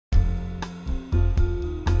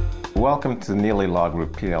Welcome to Neely Law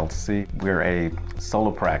Group PLC. We're a solo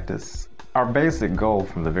practice. Our basic goal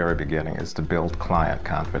from the very beginning is to build client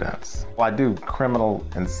confidence. I do criminal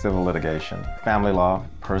and civil litigation, family law,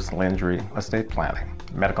 personal injury, estate planning,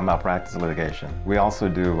 medical malpractice litigation. We also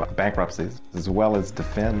do bankruptcies as well as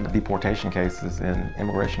defend deportation cases in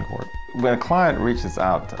immigration court. When a client reaches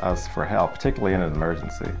out to us for help, particularly in an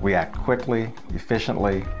emergency, we act quickly,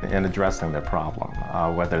 efficiently in addressing their problem,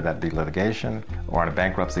 whether that be litigation or in a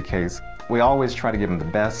bankruptcy case. We always try to give them the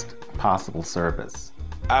best possible service.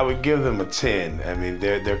 I would give them a 10. I mean,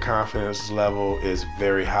 their confidence level is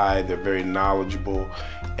very high, they're very knowledgeable,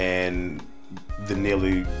 and the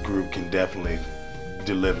Neely Group can definitely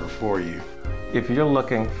deliver for you. If you're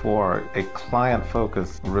looking for a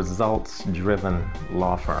client-focused, results-driven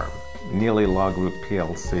law firm, Neely Law Group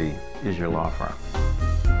PLC is your law firm.